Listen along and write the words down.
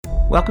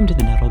Welcome to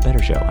the Not All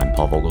Better Show. I'm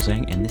Paul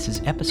Vogelsang, and this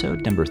is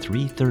episode number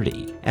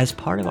 330. As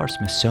part of our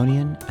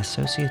Smithsonian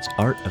Associates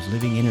Art of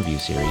Living interview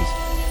series,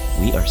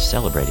 we are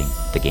celebrating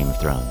the Game of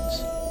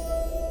Thrones.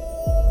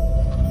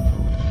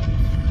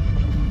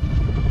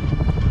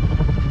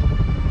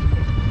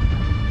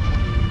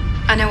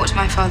 I know what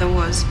my father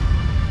was,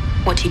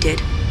 what he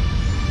did.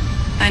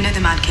 I know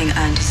the Mad King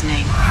earned his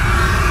name.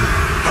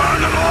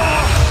 Burn them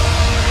all!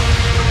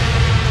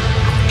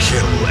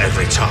 Kill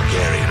every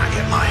Targaryen I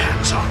get my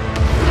hands on.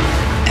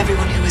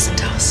 Everyone who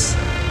isn't us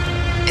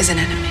is an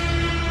enemy.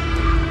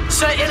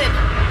 Sir Ilyn,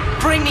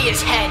 bring me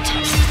his head.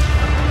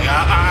 We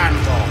are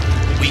Ironborn.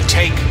 We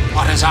take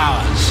what is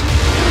ours.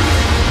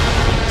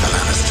 The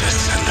Lannisters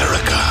send their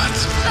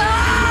regards.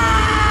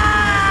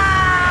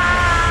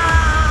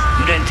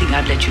 You don't think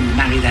I'd let you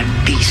marry that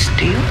beast,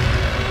 do you?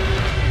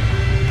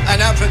 I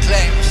now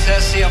proclaim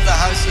Cersei of the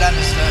House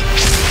Lannister,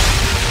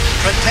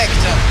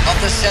 protector of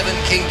the Seven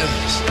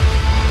Kingdoms.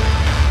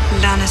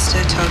 Lannister,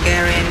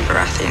 Targaryen,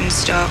 Baratheon,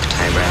 Stark,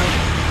 Tyrell.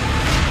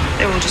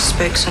 They're all just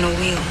spokes on a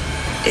wheel.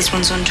 This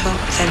one's on top,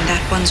 then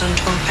that one's on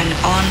top, and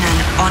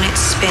on it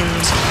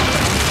spins,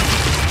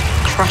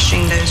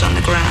 crushing those on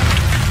the ground.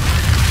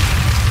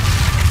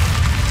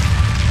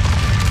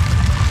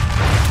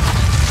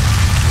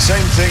 The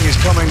same thing is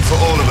coming for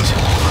all of us.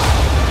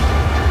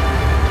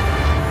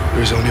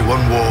 There is only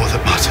one war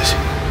that matters.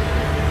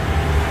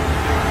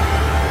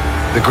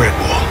 The Great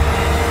War.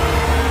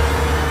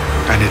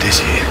 And it is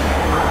here.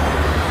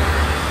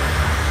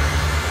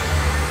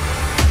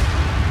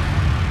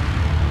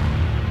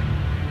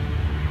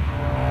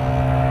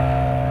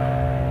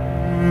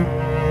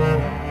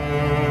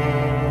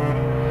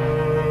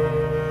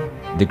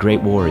 The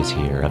Great War is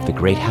here of the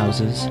great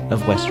houses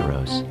of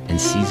Westeros, and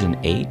Season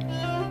 8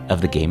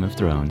 of the Game of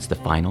Thrones, the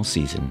final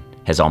season,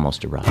 has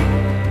almost arrived.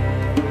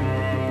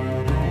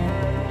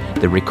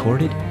 The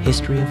recorded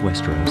history of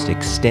Westeros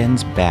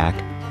extends back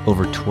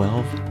over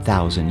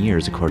 12,000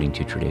 years according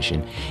to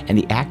tradition, and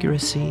the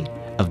accuracy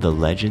of the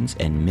legends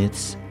and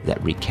myths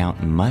that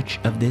recount much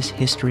of this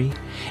history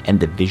and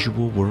the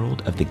visual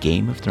world of the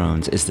Game of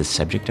Thrones is the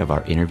subject of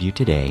our interview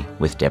today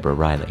with Deborah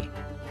Riley.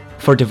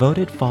 For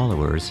devoted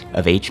followers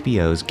of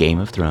HBO's Game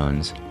of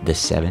Thrones, the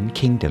Seven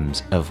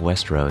Kingdoms of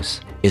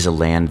Westeros is a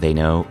land they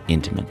know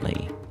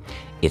intimately.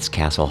 Its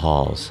castle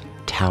halls,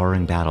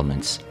 towering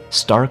battlements,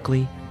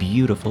 starkly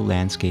beautiful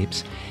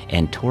landscapes,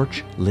 and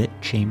torch-lit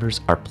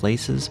chambers are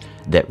places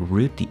that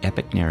root the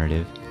epic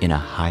narrative in a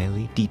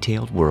highly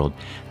detailed world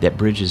that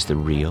bridges the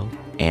real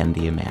and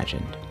the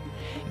imagined.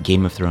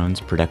 Game of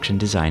Thrones production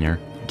designer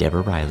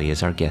Deborah Riley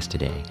is our guest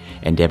today,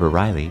 and Deborah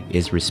Riley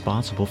is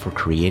responsible for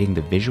creating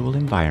the visual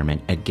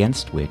environment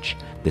against which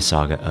the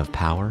saga of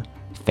power,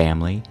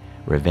 family,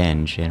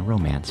 revenge, and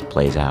romance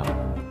plays out.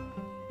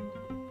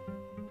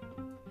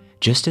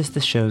 Just as the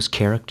show's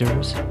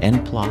characters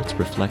and plots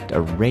reflect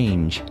a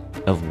range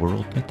of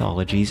world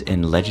mythologies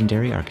and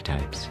legendary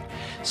archetypes,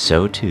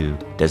 so too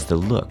does the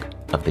look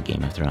of the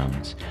Game of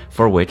Thrones,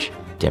 for which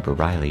Deborah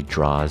Riley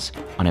draws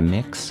on a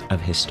mix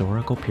of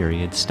historical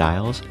period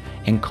styles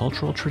and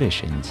cultural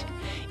traditions.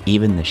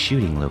 Even the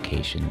shooting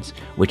locations,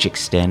 which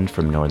extend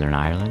from Northern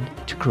Ireland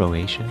to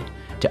Croatia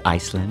to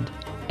Iceland,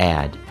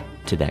 add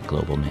to that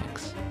global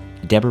mix.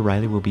 Deborah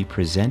Riley will be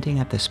presenting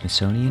at the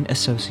Smithsonian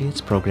Associates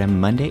program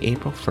Monday,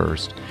 April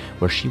 1st,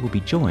 where she will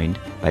be joined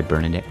by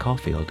Bernadette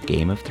Caulfield,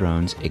 Game of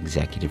Thrones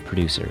executive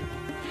producer.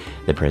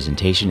 The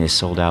presentation is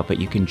sold out, but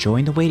you can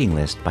join the waiting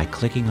list by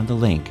clicking on the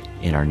link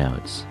in our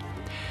notes.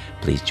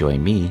 Please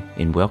join me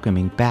in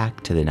welcoming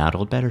back to the Not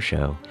Old Better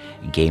Show,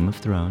 Game of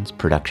Thrones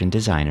production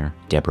designer,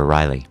 Deborah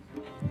Riley.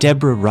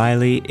 Deborah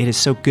Riley, it is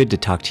so good to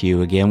talk to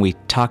you again. We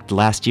talked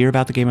last year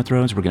about the Game of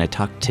Thrones. We're going to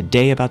talk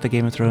today about the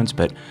Game of Thrones,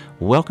 but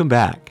welcome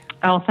back.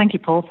 Oh, thank you,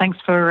 Paul. Thanks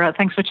for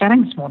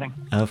chatting this morning.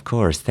 Of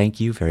course. Thank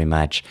you very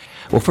much.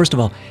 Well, first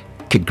of all,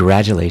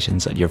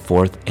 congratulations on your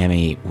 4th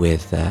Emmy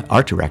with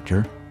art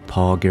director,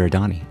 Paul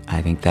Giordani.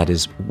 I think that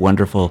is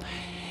wonderful.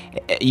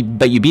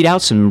 But you beat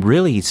out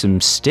some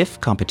stiff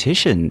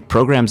competition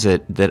programs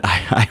that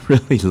I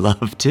really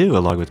love too,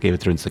 along with Game of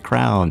Thrones, The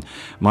Crown,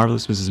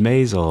 Marvelous Mrs.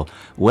 Maisel,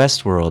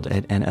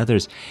 Westworld, and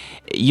others.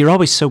 You're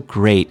always so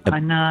great. I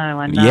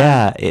know.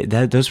 Yeah,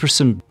 those were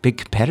some big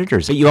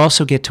competitors. But you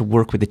also get to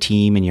work with a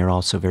team, and you're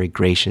also very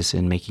gracious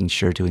in making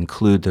sure to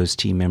include those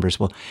team members.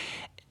 Well,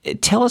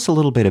 tell us a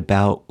little bit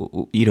about,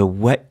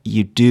 what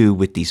you do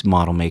with these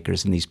model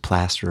makers and these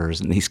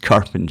plasterers and these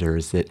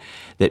carpenters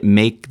that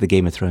make the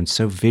Game of Thrones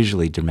so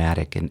visually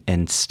dramatic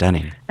and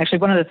stunning. Actually,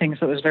 one of the things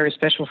that was very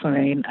special for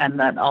me and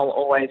that I'll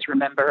always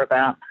remember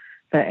about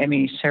the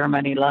Emmy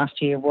ceremony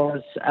last year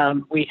was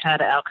we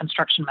had our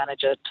construction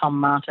manager, Tom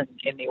Martin,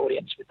 in the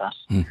audience with us.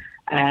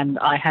 And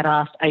I had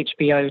asked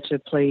HBO to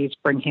please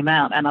bring him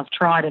out. And I've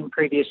tried in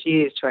previous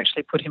years to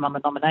actually put him on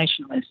the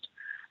nomination list.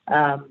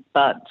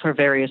 But for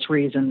various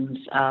reasons,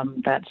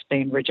 that's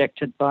been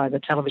rejected by the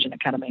Television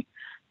Academy.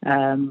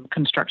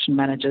 Construction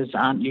managers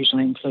aren't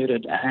usually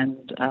included,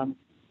 and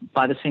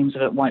by the seams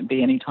of it, won't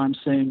be anytime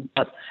soon.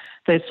 But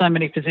there's so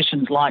many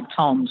positions like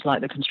Tom's,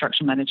 like the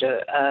construction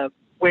manager,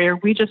 where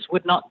we just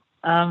would not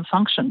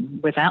function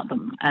without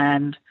them.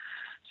 And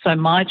so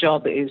my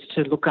job is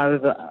to look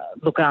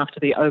after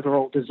the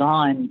overall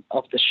design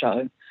of the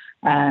show,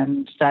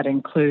 and that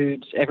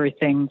includes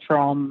everything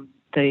from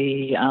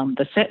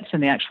the sets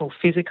and the actual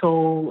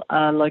physical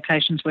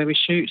locations where we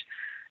shoot,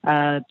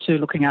 to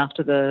looking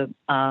after the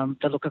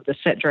look of the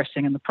set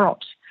dressing and the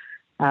props.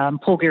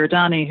 Paul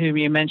Girodani, whom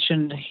you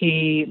mentioned,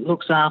 he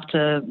looks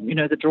after,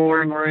 the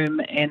drawing room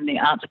in the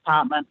art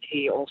department.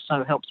 He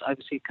also helps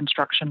oversee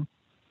construction.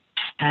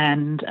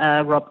 And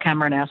Rob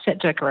Cameron, our set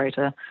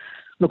decorator,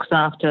 looks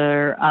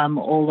after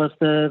all of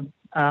the,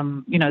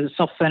 the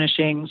soft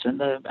furnishings and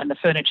the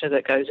furniture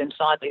that goes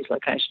inside these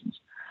locations.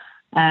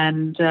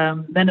 And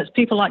then it's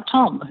people like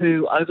Tom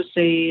who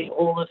oversee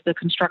all of the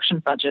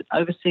construction budget,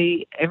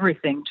 oversee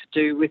everything to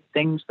do with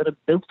things that are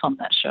built on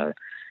that show.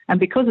 And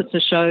because it's a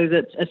show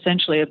that's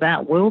essentially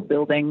about world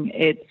building,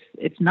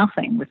 it's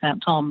nothing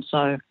without Tom.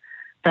 So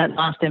that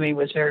last Emmy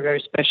was very,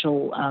 very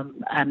special,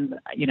 and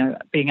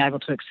being able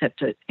to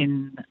accept it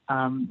in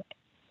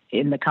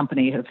the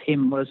company of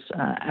him was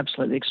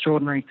absolutely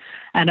extraordinary.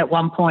 And at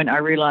one point, I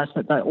realised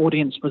that the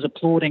audience was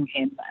applauding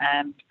him,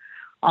 and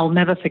I'll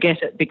never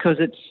forget it because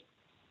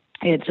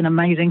it's an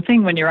amazing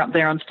thing when you're up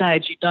there on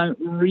stage. You don't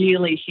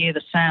really hear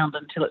the sound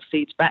until it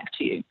feeds back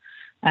to you.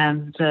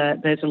 And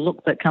there's a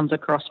look that comes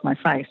across my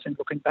face and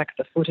looking back at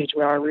the footage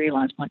where I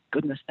realised, my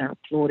goodness, they're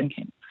applauding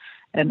him.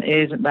 And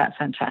isn't that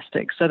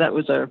fantastic? So that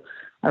was a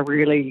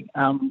really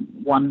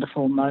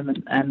wonderful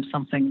moment and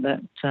something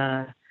that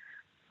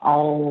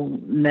I'll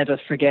never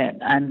forget.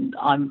 And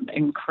I'm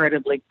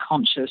incredibly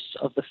conscious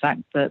of the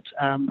fact that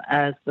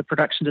as the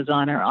production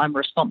designer, I'm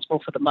responsible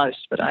for the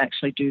most, but I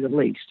actually do the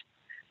least.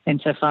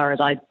 Insofar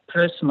as I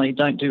personally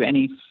don't do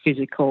any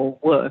physical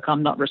work,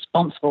 I'm not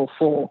responsible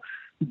for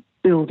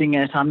building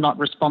it. I'm not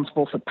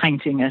responsible for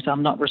painting it.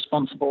 I'm not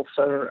responsible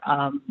for,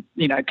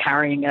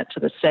 carrying it to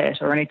the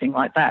set or anything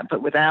like that.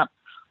 But without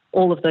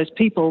all of those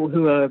people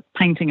who are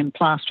painting and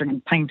plastering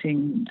and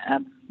painting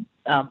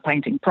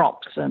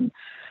props and,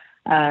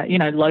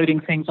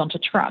 loading things onto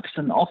trucks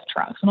and off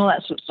trucks and all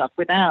that sort of stuff,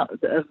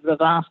 without the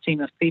vast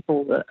team of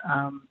people that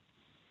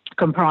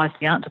comprise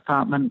the art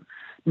department,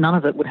 none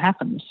of it would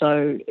happen.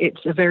 So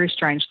it's a very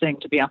strange thing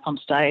to be up on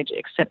stage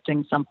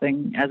accepting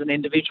something as an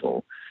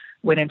individual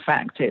when in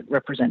fact it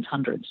represents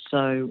hundreds.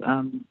 So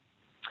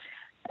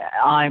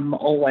I'm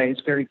always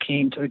very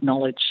keen to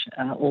acknowledge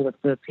all of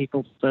the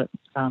people that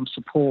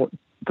support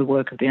the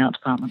work of the art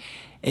department.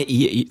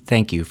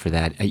 Thank you for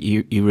that.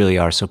 You really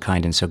are so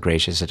kind and so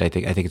gracious that I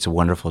think it's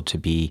wonderful to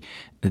be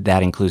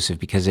that inclusive,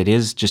 because it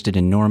is just an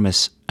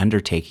enormous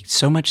undertaking.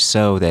 So much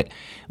so that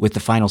with the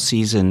final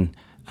season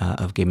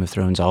of Game of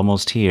Thrones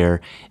almost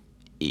here,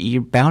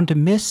 you're bound to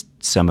miss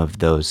some of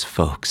those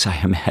folks, I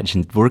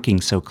imagine, working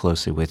so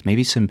closely with,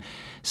 maybe some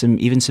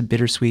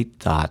bittersweet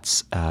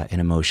thoughts and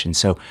emotions.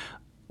 So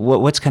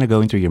what's kind of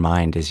going through your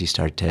mind as you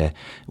start to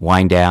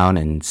wind down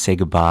and say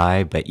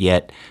goodbye, but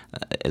yet,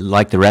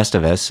 like the rest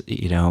of us,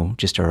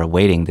 just are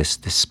awaiting this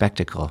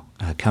spectacle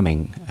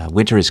coming.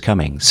 Winter is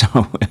coming. So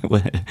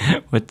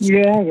what's...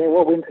 Yeah,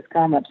 well, winter's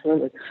come,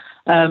 absolutely.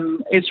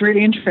 It's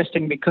really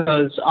interesting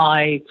because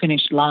I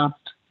finished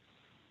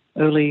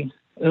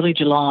early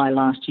July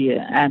last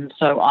year, and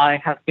so I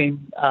haven't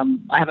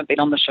been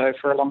on the show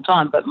for a long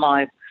time, but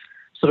my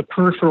sort of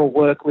peripheral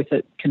work with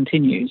it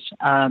continues.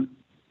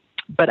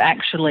 But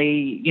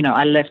actually,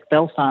 I left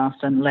Belfast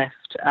and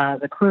left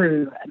the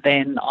crew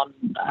then on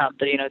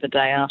the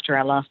day after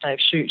our last day of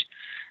shoot,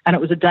 and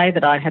it was a day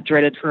that I had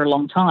dreaded for a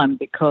long time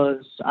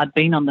because I'd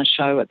been on the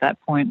show at that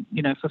point,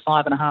 for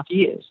 5.5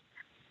 years.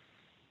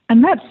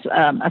 And that's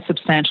a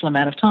substantial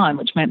amount of time,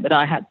 which meant that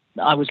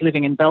I was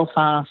living in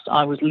Belfast,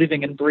 I was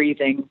living and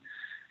breathing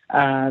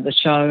the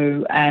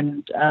show,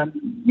 and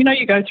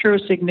you go through a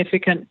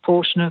significant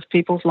portion of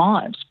people's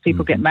lives.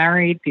 People get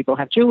married, people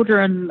have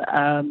children,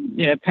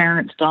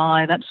 parents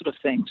die, that sort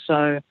of thing.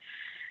 So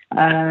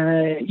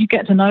you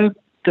get to know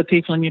the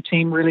people in your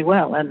team really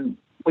well, and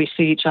we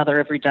see each other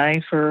every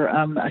day for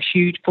a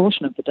huge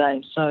portion of the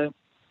day. So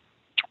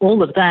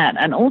all of that,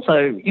 and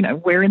also,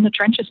 we're in the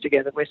trenches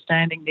together. We're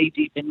standing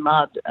knee-deep in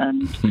mud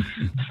and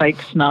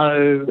fake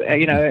snow,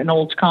 and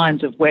all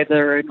kinds of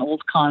weather and all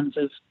kinds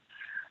of,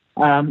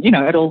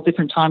 at all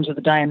different times of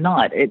the day and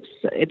night.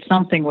 It's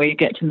something where you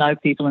get to know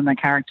people and their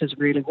characters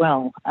really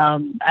well.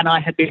 And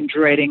I had been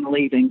dreading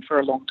leaving for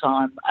a long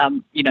time.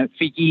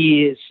 For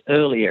years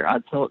earlier, I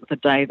thought the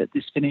day that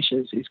this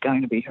finishes is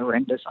going to be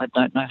horrendous. I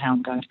don't know how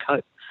I'm going to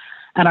cope.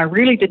 And I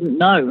really didn't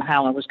know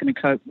how I was going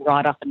to cope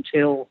right up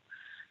until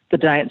the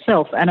day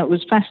itself. And it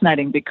was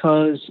fascinating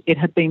because it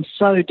had been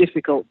so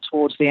difficult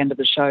towards the end of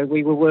the show.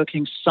 We were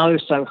working so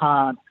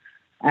hard,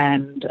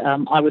 and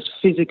I was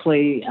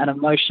physically and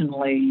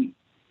emotionally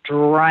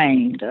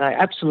drained,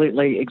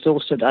 absolutely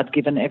exhausted. I'd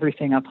given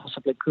everything I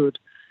possibly could,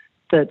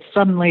 that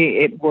suddenly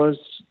it was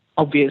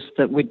obvious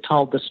that we'd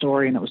told the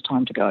story and it was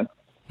time to go.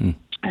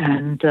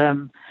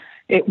 And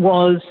it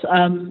was...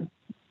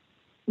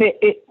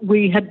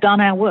 we had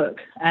done our work,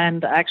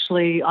 and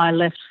actually I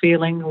left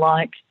feeling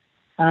like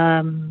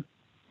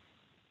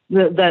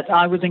that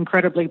I was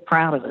incredibly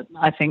proud of it,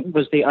 I think,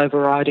 was the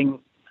overriding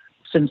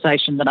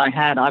sensation that I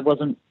had. I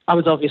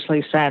was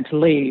obviously sad to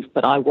leave,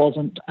 but I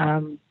wasn't,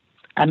 and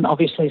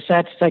obviously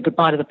sad to say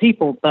goodbye to the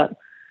people, but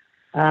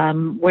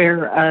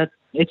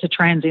it's a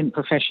transient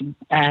profession,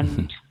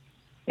 and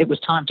it was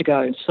time to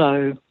go.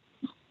 So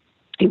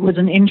it was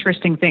an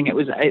interesting thing. It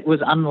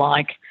was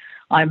unlike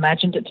I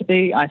imagined it to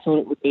be. I thought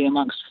it would be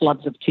amongst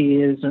floods of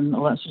tears and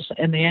all that sort of stuff.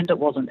 In the end, it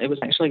wasn't. It was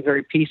actually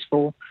very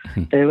peaceful.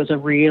 There was a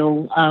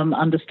real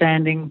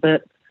understanding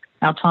that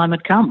our time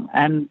had come,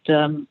 and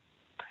David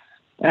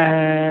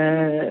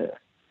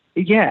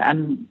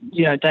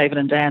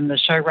and Dan, the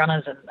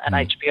showrunners, and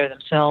HBO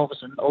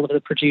themselves, and all of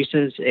the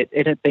producers,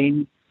 it had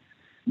been,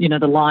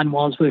 the line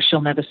was, "We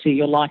shall never see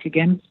your like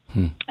again."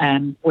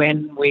 And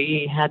when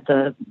we had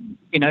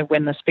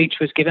when the speech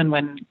was given,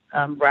 when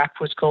Raph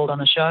was called on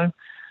the show,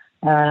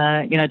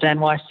 Dan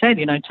Weiss said,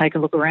 take a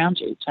look around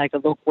you, take a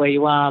look where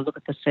you are, look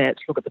at the sets,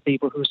 look at the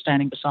people who are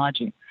standing beside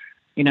you.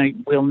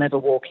 We'll never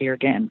walk here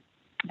again.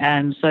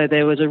 And so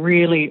there was a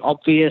really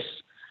obvious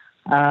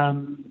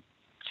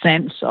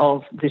sense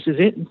of this is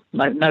it.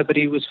 Like,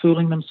 nobody was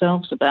fooling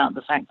themselves about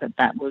the fact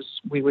that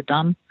we were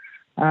done.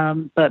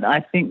 But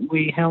I think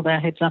we held our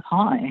heads up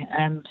high,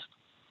 and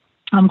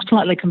I'm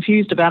slightly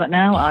confused about it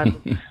now.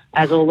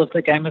 As all of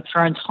the Game of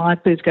Thrones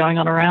hype is going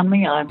on around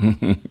me,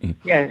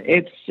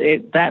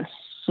 that's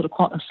sort of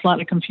quite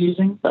slightly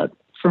confusing. But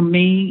for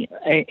me,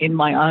 in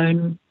my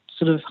own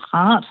sort of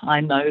heart, I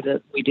know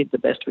that we did the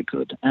best we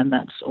could, and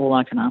that's all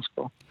I can ask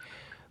for.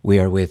 We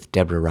are with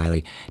Deborah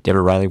Riley.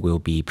 Deborah Riley will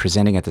be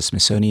presenting at the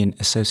Smithsonian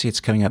Associates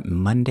coming up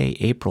Monday,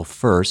 April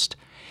 1st.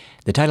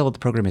 The title of the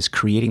program is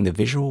Creating the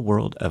Visual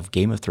World of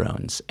Game of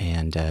Thrones,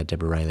 and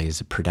Deborah Riley is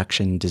a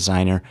production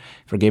designer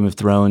for Game of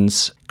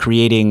Thrones,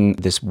 creating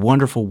this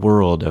wonderful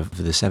world of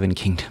the Seven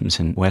Kingdoms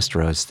in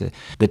Westeros.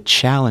 The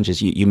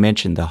challenges, you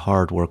mentioned the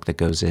hard work that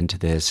goes into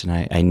this,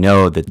 and I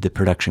know that the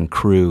production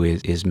crew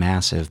is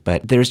massive,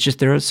 but there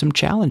are some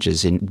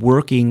challenges in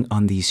working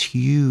on these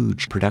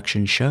huge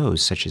production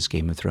shows such as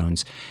Game of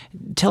Thrones.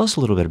 Tell us a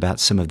little bit about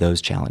some of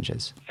those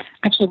challenges.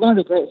 Actually, one of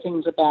the great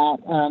things about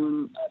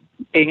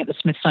being at the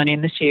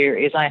Smithsonian this year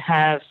is I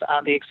have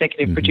the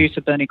executive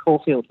producer, Bernie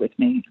Caulfield, with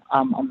me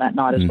on that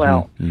night as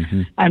well.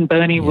 And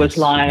Bernie was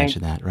like, you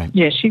mentioned that, right?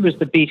 Yeah, she was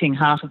the beating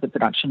heart of the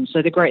production.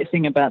 So the great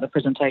thing about the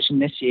presentation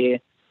this year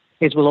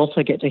is we'll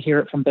also get to hear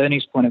it from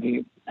Bernie's point of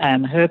view.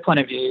 And her point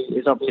of view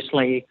is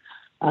obviously,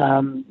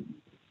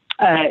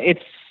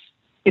 it's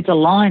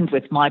aligned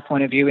with my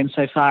point of view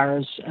insofar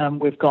as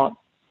we've got,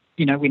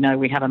 we know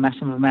we have a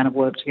massive amount of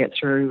work to get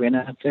through in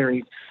a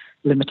very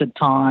limited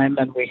time,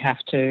 and we have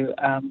to,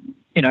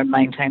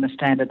 maintain a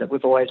standard that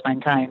we've always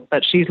maintained.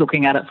 But she's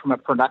looking at it from a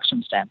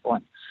production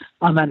standpoint.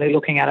 I'm only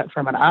looking at it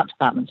from an art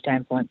department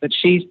standpoint, but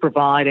she's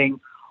providing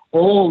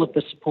all of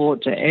the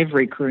support to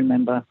every crew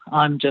member.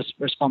 I'm just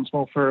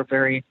responsible for a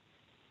very,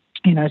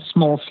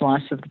 small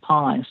slice of the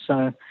pie.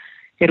 So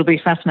it'll be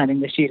fascinating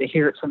this year to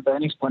hear it from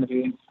Bernie's point of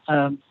view.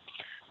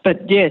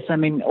 But yes, I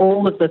mean,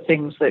 all of the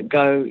things that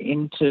go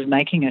into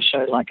making a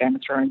show like Game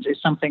of Thrones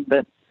is something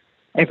that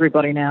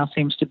everybody now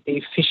seems to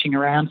be fishing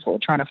around for,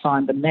 trying to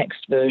find the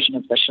next version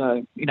of the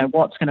show.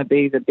 What's going to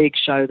be the big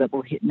show that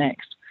will hit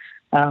next?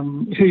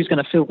 Who's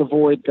going to fill the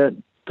void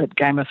that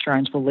Game of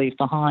Thrones will leave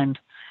behind?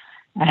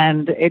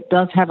 And it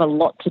does have a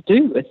lot to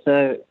do with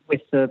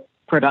the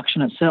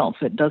production itself.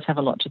 It does have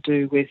a lot to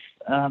do with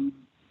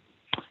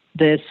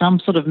there's some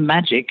sort of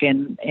magic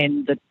in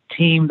the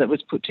team that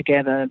was put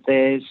together.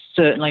 There's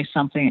certainly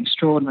something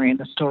extraordinary in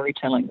the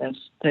storytelling.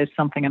 There's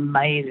something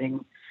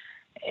amazing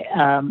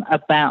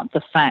about the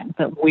fact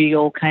that we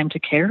all came to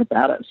care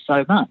about it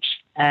so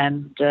much,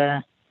 and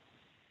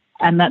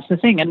that's the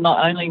thing. And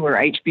not only were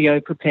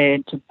HBO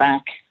prepared to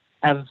back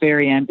a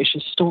very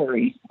ambitious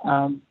story,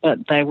 but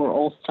they were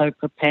also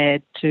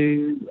prepared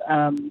to,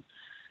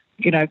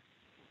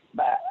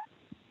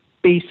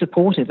 be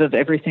supportive of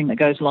everything that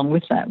goes along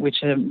with that,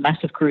 which are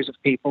massive crews of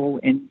people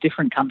in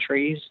different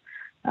countries,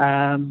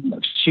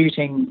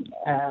 shooting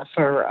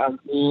for a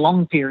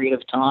long period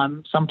of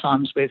time,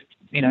 sometimes with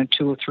 2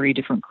 or 3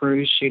 different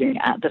crews shooting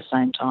at the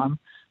same time,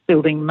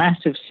 building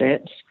massive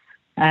sets,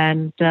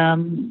 and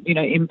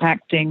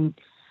impacting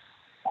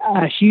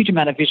a huge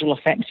amount of visual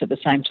effects at the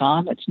same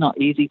time. It's not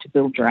easy to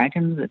build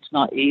dragons. It's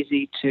not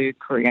easy to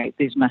create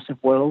these massive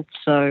worlds.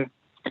 So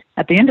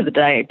at the end of the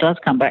day, it does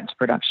come back to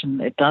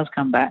production. It does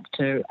come back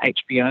to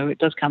HBO. It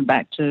does come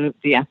back to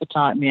the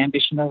appetite and the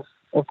ambition of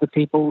the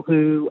people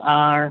who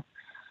are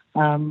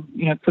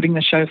putting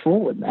the show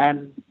forward.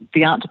 And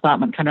the art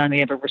department can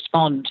only ever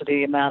respond to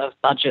the amount of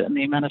budget and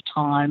the amount of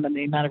time and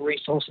the amount of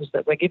resources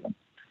that we're given.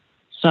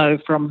 So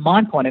from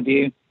my point of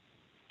view,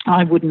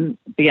 I wouldn't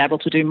be able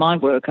to do my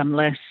work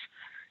unless,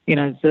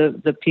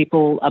 the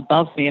people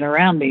above me and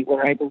around me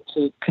were able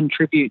to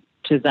contribute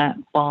to that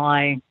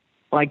by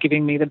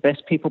giving me the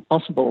best people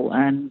possible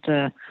and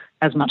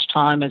as much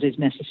time as is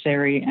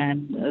necessary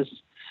and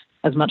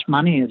as much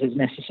money as is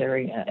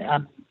necessary.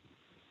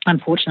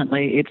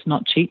 Unfortunately, it's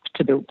not cheap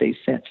to build these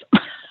sets.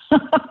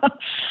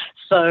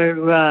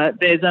 So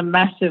there's a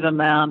massive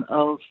amount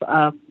of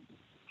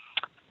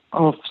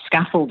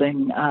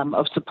scaffolding,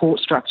 of support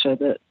structure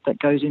that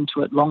goes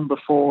into it long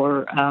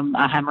before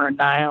a hammer and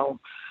nail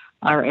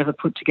are ever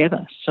put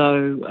together.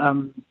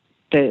 So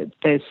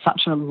there's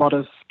such a lot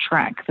of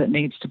track that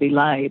needs to be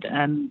laid,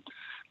 and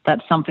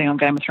that's something on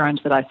Game of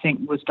Thrones that I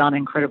think was done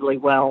incredibly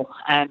well.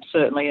 And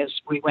certainly as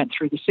we went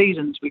through the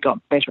seasons, we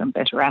got better and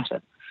better at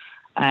it.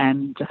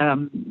 And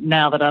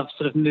now that I've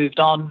sort of moved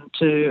on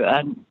to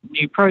a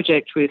new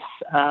project with,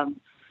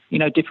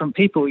 different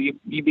people,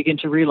 you begin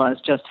to realise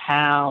just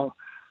how,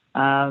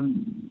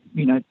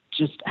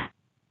 just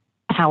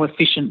how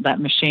efficient that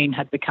machine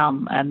had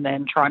become. And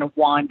then trying to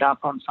wind up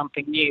on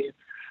something new,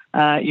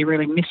 you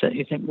really miss it.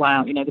 You think,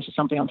 wow, this is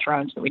something on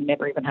Thrones that we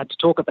never even had to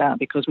talk about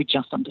because we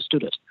just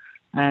understood it.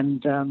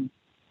 And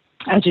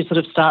as you sort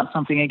of start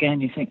something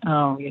again, you think,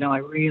 I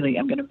really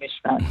am going to miss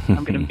that.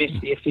 I'm going to miss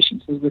the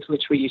efficiency with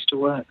which we used to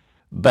work.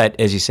 But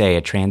as you say,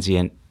 a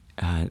transient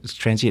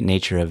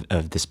nature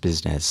of this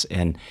business.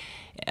 And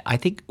I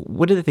think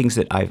one of the things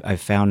that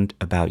I've found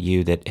about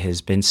you that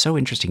has been so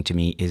interesting to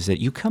me is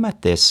that you come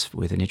at this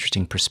with an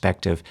interesting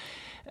perspective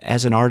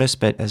as an artist,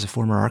 but as a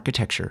former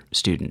architecture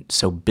student.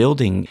 So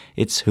building,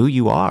 it's who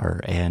you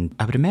are. And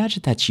I would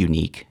imagine that's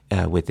unique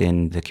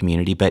within the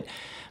community. But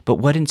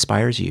what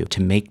inspires you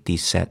to make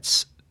these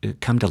sets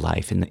come to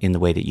life in the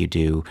way that you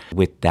do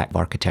with that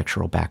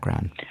architectural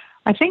background?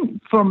 I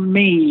think for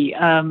me,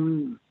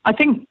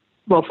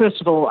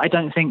 first of all, I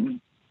don't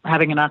think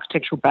having an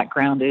architectural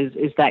background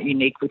is that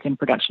unique within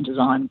production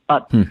design.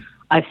 But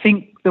I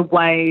think the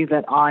way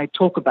that I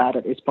talk about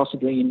it is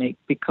possibly unique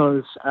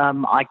because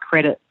I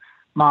credit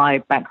my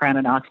background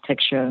in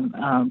architecture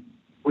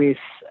with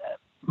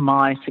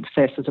my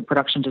success as a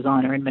production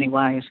designer in many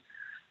ways.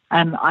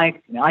 And I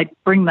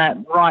bring that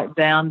right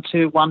down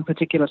to one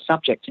particular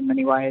subject in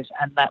many ways,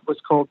 and that was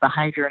called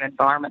Behaviour and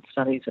Environment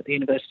Studies at the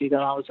university that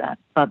I was at.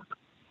 But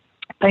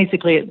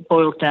basically it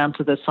boils down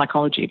to the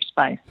psychology of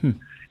space.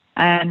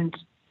 And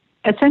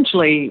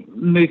essentially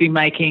movie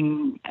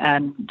making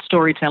and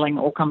storytelling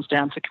all comes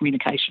down to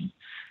communication.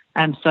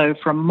 And so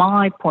from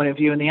my point of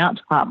view in the art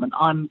department,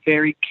 I'm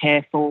very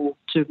careful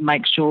to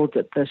make sure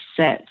that the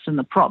sets and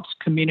the props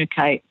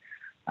communicate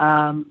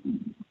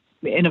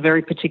in a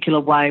very particular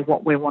way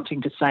what we're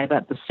wanting to say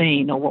about the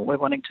scene or what we're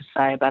wanting to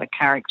say about a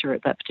character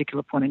at that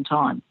particular point in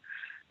time.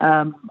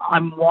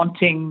 I'm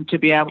wanting to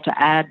be able to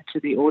add to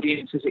the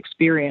audience's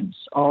experience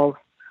of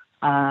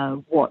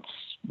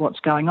what's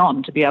going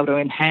on, to be able to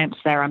enhance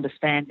their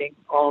understanding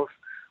of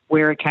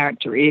where a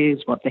character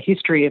is, what the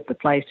history of the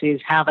place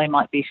is, how they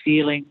might be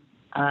feeling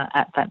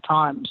at that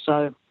time.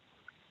 So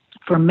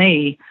for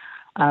me,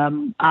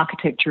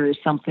 architecture is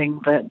something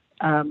that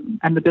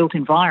and the built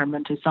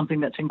environment is something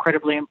that's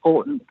incredibly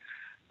important,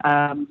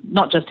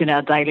 not just in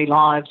our daily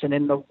lives and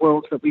in the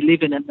world that we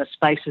live in and the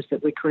spaces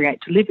that we create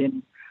to live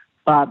in,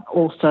 but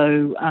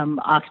also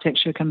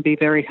architecture can be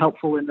very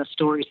helpful in the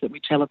stories that we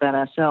tell about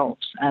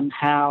ourselves and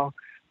how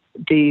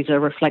these are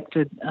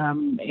reflected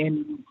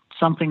in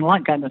something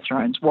like Game of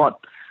Thrones. What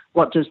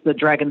does the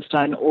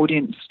Dragonstone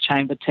audience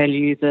chamber tell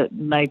you that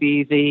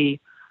maybe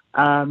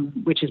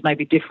which is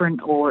maybe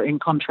different or in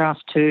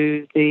contrast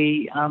to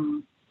the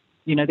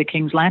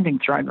King's Landing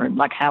throne room?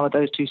 Like, how are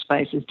those two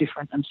spaces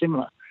different and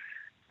similar?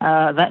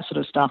 That sort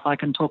of stuff I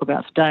can talk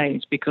about for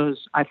days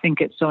because I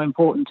think it's so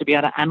important to be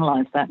able to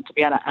analyse that and to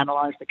be able to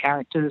analyse the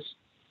characters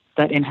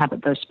that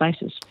inhabit those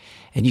spaces.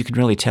 And you can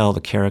really tell the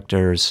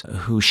characters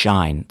who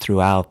shine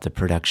throughout the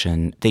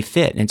production. They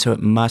fit, and so it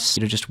must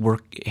just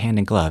work hand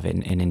in glove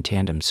and in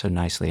tandem so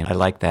nicely. And I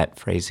like that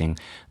phrasing,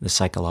 the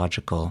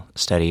psychological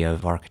study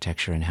of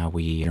architecture and how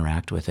we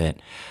interact with it.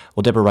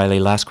 Well, Deborah Riley,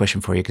 last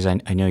question for you, because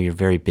I know you're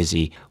very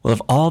busy. Well,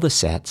 of all the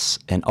sets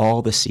and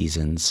all the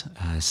seasons,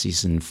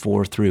 season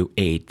 4 through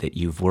 8 that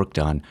you've worked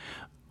on,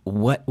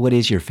 what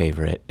is your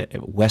favorite?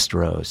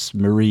 Westeros,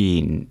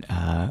 Marine,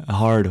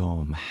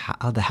 Hardhome,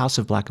 the House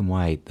of Black and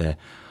White, the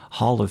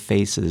Hall of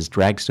Faces,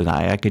 Dragstone.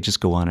 I could just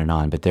go on and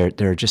on, but there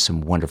are just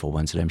some wonderful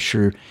ones that I'm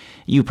sure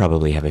you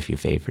probably have a few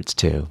favorites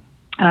too.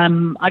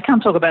 I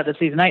can't talk about the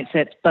season 8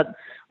 sets, but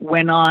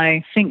when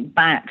I think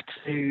back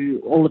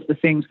to all of the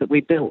things that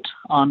we built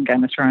on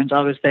Game of Thrones, I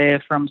was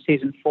there from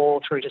season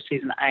 4 through to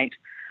season 8.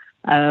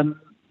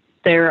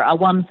 There are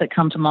ones that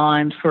come to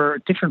mind for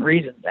different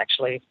reasons,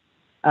 actually.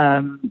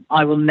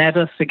 I will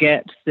never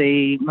forget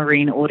the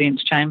Marine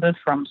audience chamber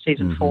from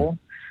season 4.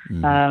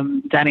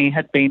 Dani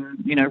had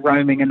been,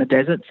 roaming in the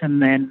deserts,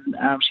 and then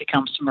she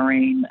comes to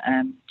Marine,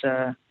 and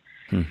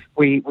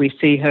we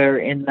see her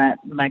in that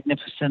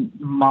magnificent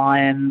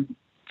Mayan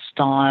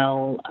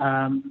style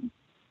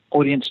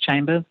audience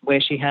chamber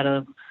where she had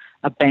a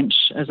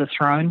bench as a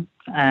throne,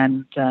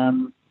 and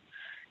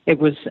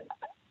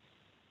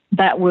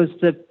that was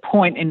the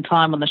point in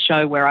time on the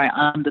show where I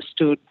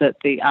understood that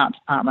the art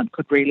department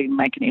could really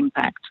make an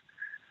impact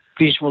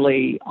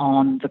visually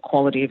on the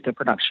quality of the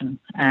production.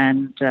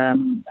 And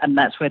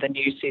that's where the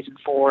new season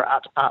 4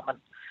 art department,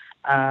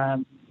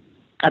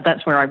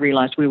 that's where I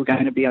realised we were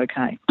going to be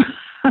okay.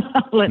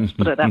 Let's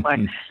put it that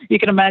way. You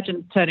can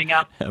imagine turning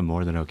up.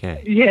 More than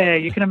okay. Yeah,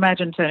 you can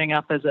imagine turning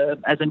up as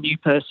a new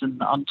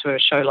person onto a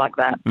show like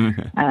that.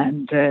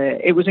 And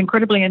it was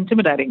incredibly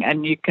intimidating.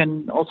 And you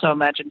can also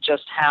imagine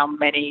just how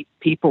many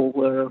people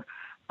were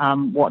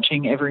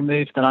watching every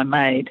move that I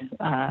made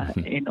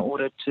in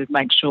order to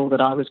make sure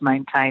that I was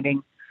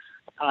maintaining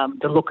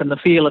the look and the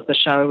feel of the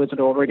show as it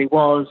already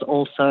was,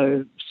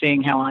 also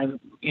seeing how I,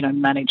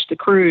 managed the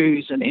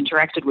crews and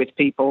interacted with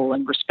people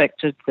and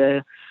respected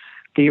the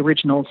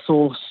original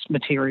source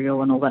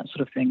material and all that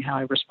sort of thing, how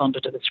I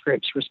responded to the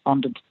scripts,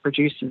 responded to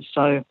producers.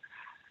 So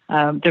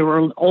there were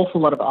an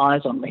awful lot of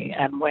eyes on me.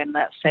 And when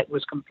that set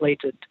was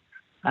completed,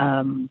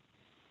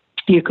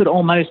 you could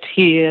almost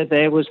hear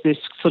there was this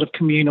sort of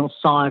communal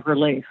sigh of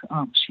relief.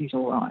 Oh, she's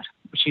all right.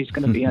 She's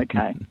going to be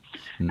okay.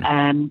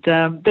 And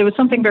there was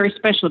something very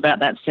special about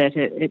that set.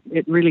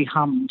 It really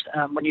hummed.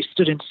 When you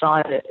stood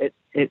inside it,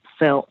 it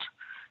felt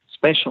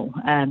special.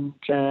 And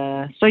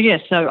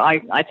so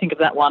I think of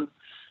that one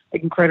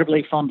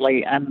incredibly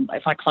fondly. And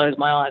if I close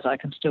my eyes, I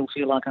can still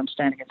feel like I'm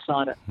standing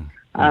inside it.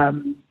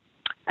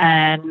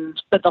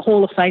 But the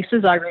Hall of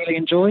Faces I really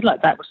enjoyed.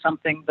 Like, that was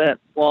something that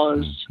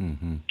was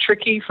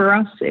tricky for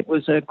us. It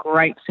was a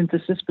great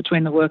synthesis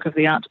between the work of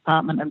the art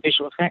department and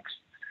visual effects.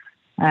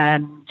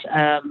 And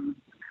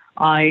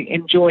I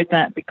enjoyed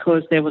that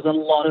because there was a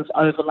lot of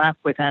overlap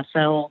with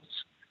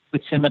ourselves,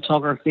 with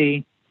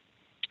cinematography,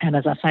 and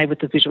as I say, with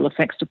the visual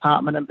effects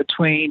department. And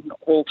between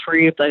all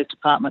three of those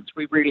departments,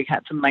 we really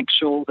had to make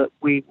sure that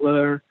we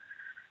were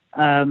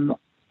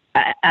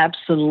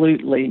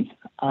absolutely,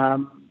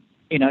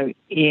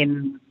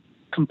 in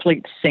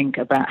complete sync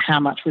about how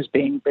much was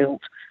being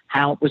built,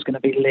 how it was going to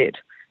be lit,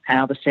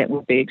 how the set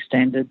would be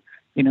extended,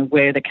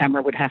 where the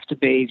camera would have to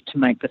be to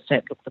make the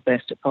set look the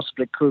best it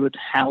possibly could,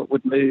 how it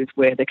would move,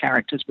 where the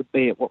characters would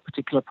be at what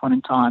particular point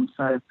in time.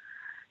 So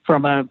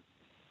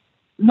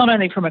not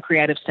only from a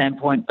creative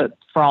standpoint, but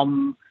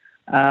from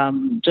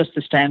just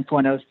the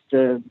standpoint of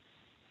the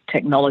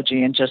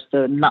technology and just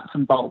the nuts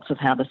and bolts of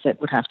how the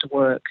set would have to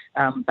work,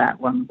 that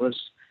one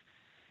was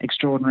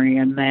extraordinary.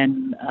 And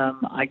then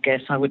I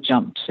guess I would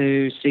jump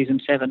to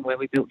season 7 where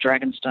we built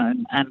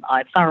Dragonstone, and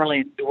I thoroughly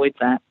enjoyed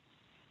that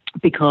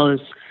because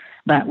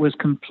that was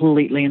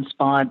completely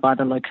inspired by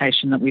the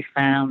location that we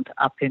found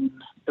up in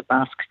the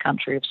Basque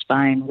country of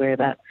Spain, where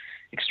that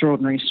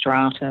extraordinary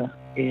strata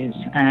is.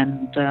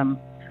 And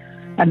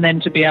then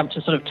to be able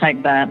to sort of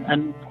take that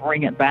and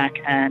bring it back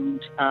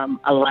and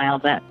allow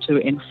that to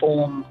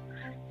inform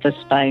the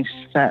space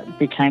that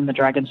became the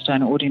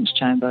Dragonstone audience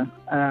chamber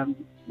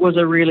was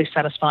a really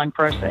satisfying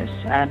process.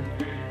 And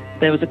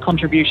there was a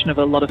contribution of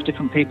a lot of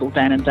different people.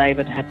 Dan and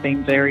David had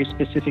been very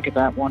specific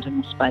about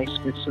wanting a space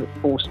with sort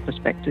of forced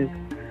perspective.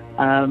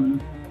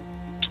 And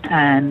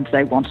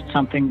they wanted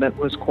something that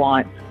was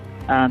quite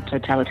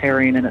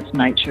totalitarian in its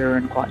nature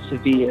and quite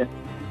severe.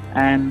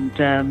 And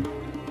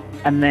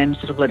then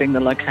sort of letting the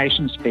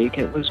location speak,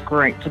 it was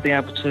great to be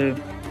able to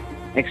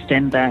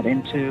extend that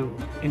into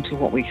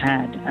what we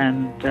had.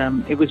 And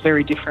it was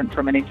very different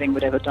from anything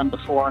we'd ever done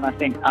before. And I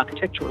think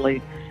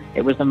architecturally,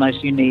 it was the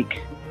most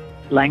unique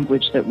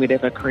language that we'd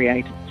ever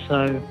created.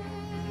 So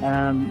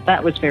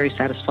that was very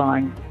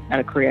satisfying at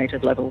a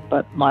creative level.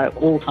 But my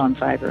all-time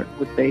favourite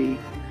would be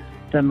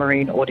the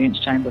Marine Audience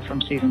Chamber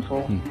from season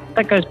 4.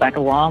 That goes back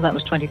a while. That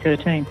was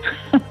 2013.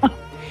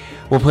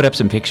 We'll put up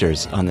some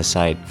pictures on the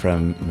site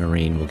from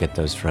Marine. We'll get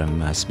those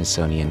from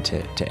Smithsonian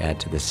to add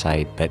to the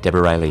site. But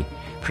Deborah Riley,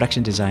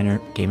 production designer,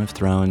 Game of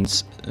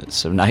Thrones.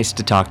 So nice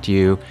to talk to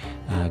you.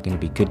 Going to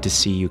be good to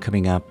see you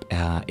coming up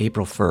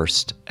April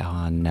 1st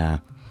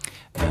on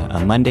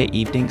a Monday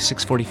evening,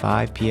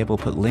 6:45 p.m. We'll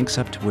put links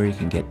up to where you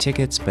can get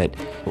tickets. But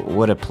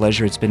what a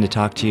pleasure it's been to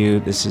talk to you.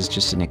 This is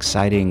just an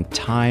exciting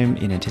time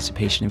in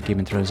anticipation of Game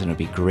of Thrones, and it'll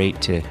be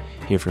great to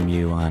hear from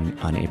you on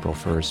April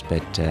 1st.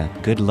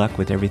 But good luck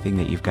with everything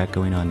that you've got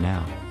going on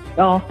now.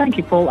 Oh, thank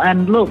you, Paul.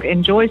 And look,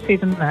 enjoy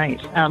season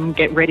 8.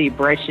 Get ready,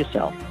 brace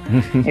yourself.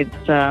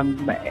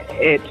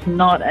 It's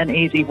not an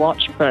easy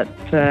watch, but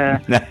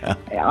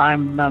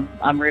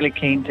I'm really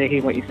keen to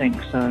hear what you think.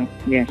 So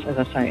yes, as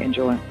I say,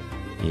 enjoy.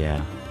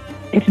 Yeah.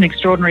 It's an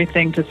extraordinary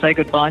thing to say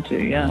goodbye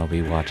to, yeah. I'll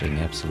be watching,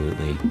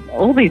 absolutely.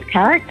 All these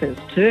characters,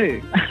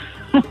 too.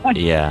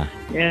 Yeah.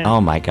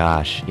 Oh, my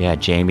gosh. Yeah,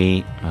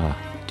 Jamie,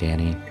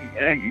 Danny.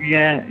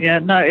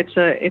 No, it's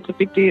a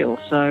big deal.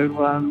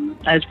 So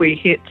as we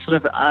hit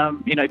sort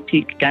of,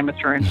 peak Game of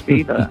Thrones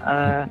fever,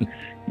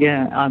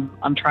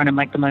 I'm trying to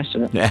make the most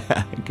of it.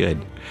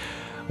 Good.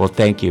 Well,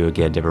 thank you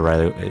again, Deborah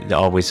Riley.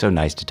 Always so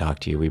nice to talk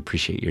to you. We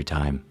appreciate your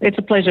time. It's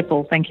a pleasure,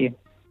 Paul. Thank you.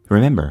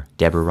 Remember,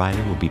 Deborah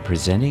Riley will be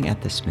presenting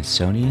at the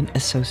Smithsonian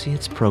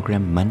Associates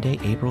Program Monday,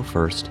 April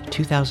 1st,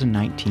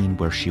 2019,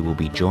 where she will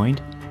be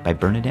joined by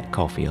Bernadette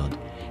Caulfield,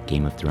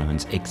 Game of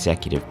Thrones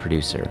executive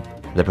producer.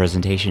 The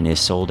presentation is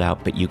sold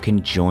out, but you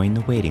can join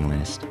the waiting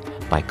list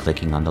by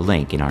clicking on the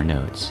link in our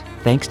notes.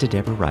 Thanks to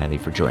Deborah Riley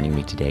for joining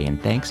me today,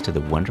 and thanks to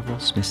the wonderful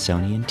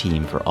Smithsonian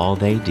team for all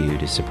they do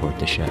to support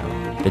the show.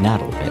 The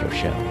Not Old Better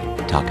Show.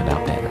 Talk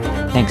about better.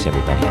 Thanks,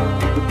 everybody.